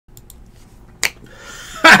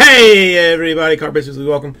Hey everybody, Card Basers,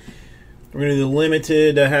 welcome. We're going to do the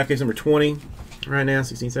limited half case number 20 right now,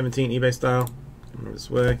 16-17 eBay style. Coming over this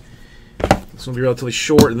way. This will be relatively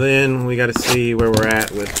short, then we got to see where we're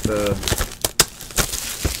at with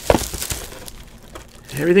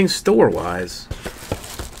everything store-wise.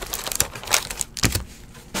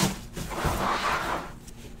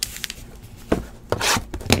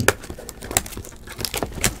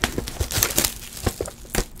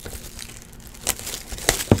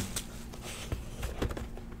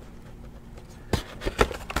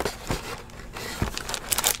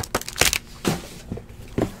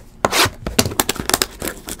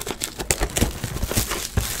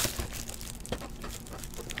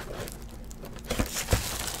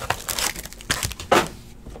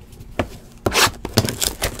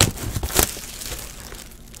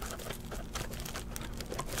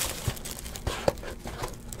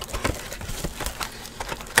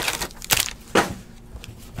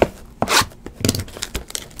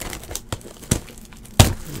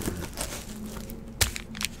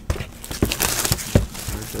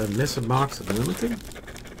 Did I miss a box of limited?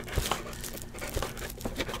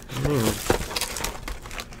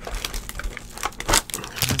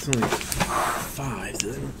 That's only 5.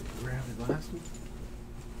 Did I grab the last one?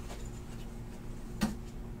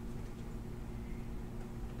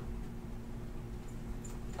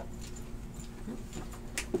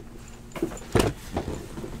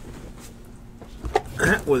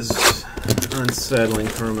 That was unsettling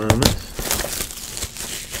for a moment.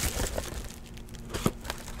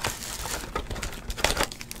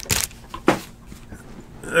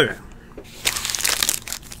 Okay.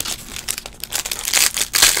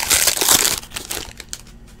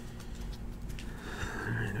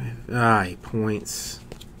 He points.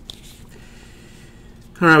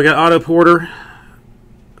 Alright, we got Otto Porter,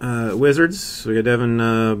 Wizards. We got Devin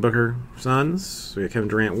Booker, Suns. We got Kevin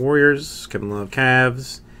Durant, Warriors. Kevin Love,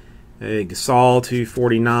 Cavs. A Gasol,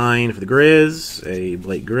 249 for the Grizz. A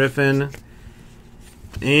Blake Griffin.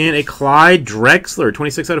 And a Clyde Drexler,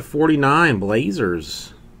 26 out of 49,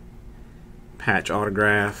 Blazers. Patch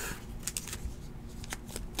autograph.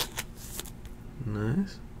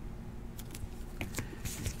 Nice.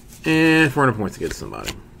 And 400 points to get to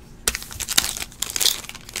somebody.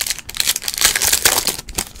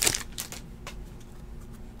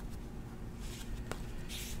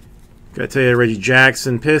 Got to you Reggie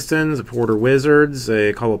Jackson Pistons, a Porter Wizards,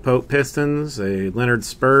 a Caldwell Pope Pistons, a Leonard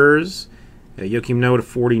Spurs, a Joakim Noah to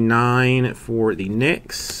 49 for the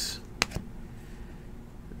Knicks.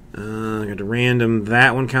 Got to random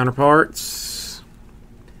that one counterparts.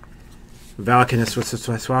 Valkanis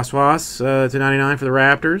to 99 for the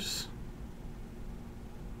Raptors.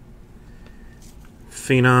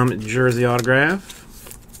 Phenom jersey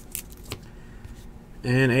autograph.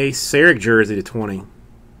 And a Sarek jersey to 20.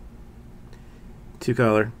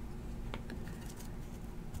 2-color.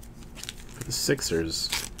 For the Sixers.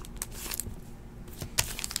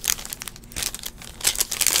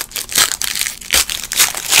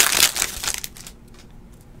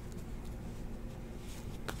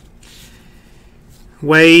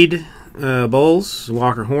 Wade, Bulls,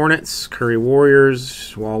 Walker Hornets, Curry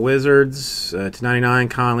Warriors, Wall Wizards, to 99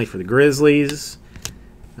 Conley for the Grizzlies,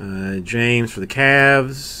 James for the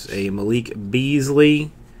Cavs, a Malik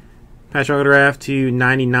Beasley, patch autograph to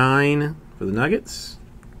 99 for the Nuggets,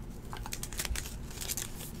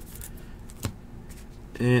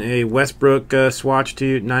 and a Westbrook swatch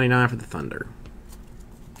to 99 for the Thunder.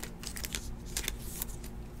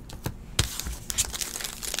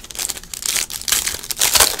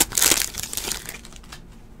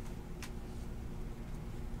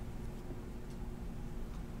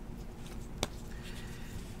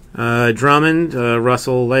 Drummond,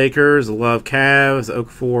 Russell Lakers, Love Cavs,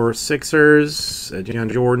 Okafor Sixers, John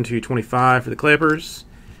Jordan 225 for the Clippers,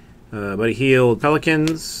 Buddy Hield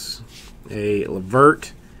Pelicans, a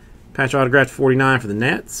Levert patch autograph 49 for the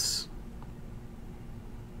Nets,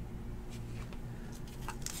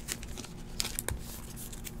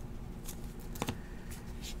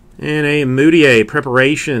 and a Moutier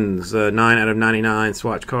Preparations 9 out of 99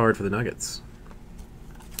 swatch card for the Nuggets.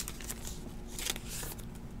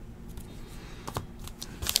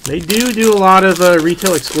 They do a lot of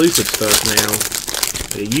retail exclusive stuff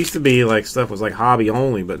now. It used to be like stuff was like hobby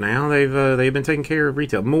only, but now they've been taking care of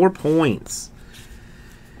retail. More points.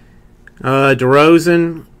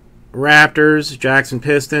 DeRozan, Raptors, Jackson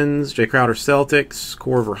Pistons, Jay Crowder Celtics,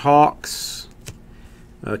 Corver Hawks,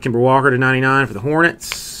 Kimber Walker to 99 for the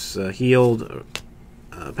Hornets, Healed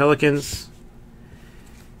Pelicans,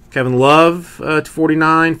 Kevin Love to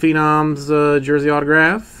 49, Phenoms jersey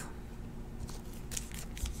autograph.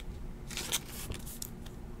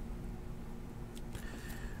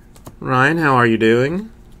 Ryan, how are you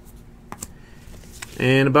doing?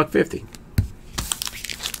 And $1.50.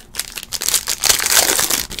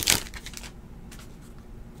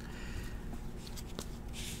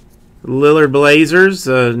 Lillard Blazers,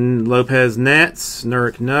 Lopez Nets,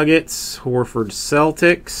 Nurk Nuggets, Horford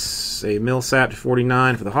Celtics, a Millsap to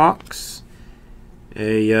 49 for the Hawks,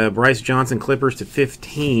 a Bryce Johnson Clippers to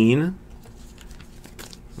 15,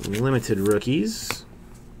 limited rookies,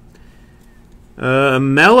 a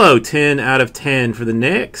Melo 10 out of 10 for the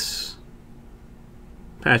Knicks,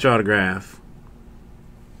 patch autograph.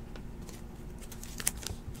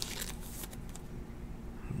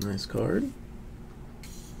 Nice card.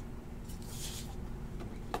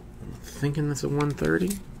 Thinking that's a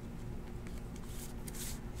 130.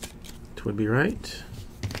 It would be right.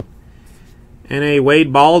 And a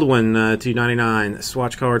Wade Baldwin 299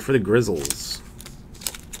 swatch card for the Grizzlies.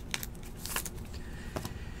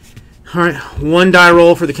 All right, one die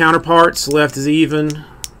roll for the counterparts. Left is even.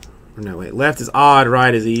 Or no, wait. Left is odd,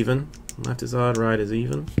 right is even. Left is odd, right is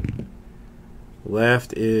even.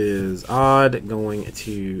 Left is odd, going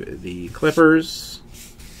to the Clippers.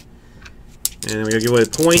 And we're going to give away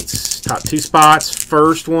the points. Top 2 spots.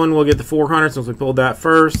 First one, we'll get the 400 since we pulled that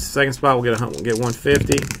first. Second spot, we'll get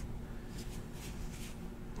 150.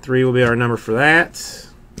 3 will be our number for that.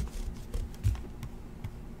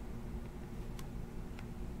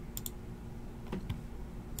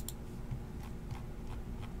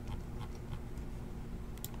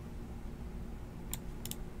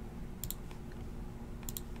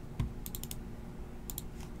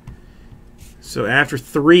 So after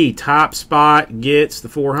 3, top spot gets the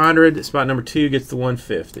 400. Spot number 2 gets the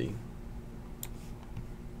 150.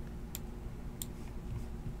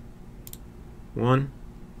 1,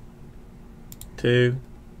 2,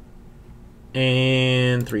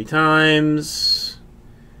 and 3 times.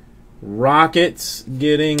 Rockets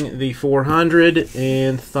getting the 400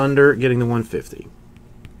 and Thunder getting the 150.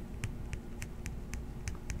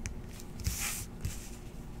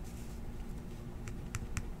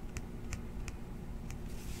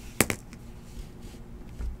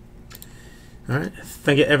 All right,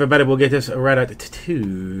 thank you, everybody. We'll get this right out to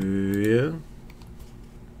 2.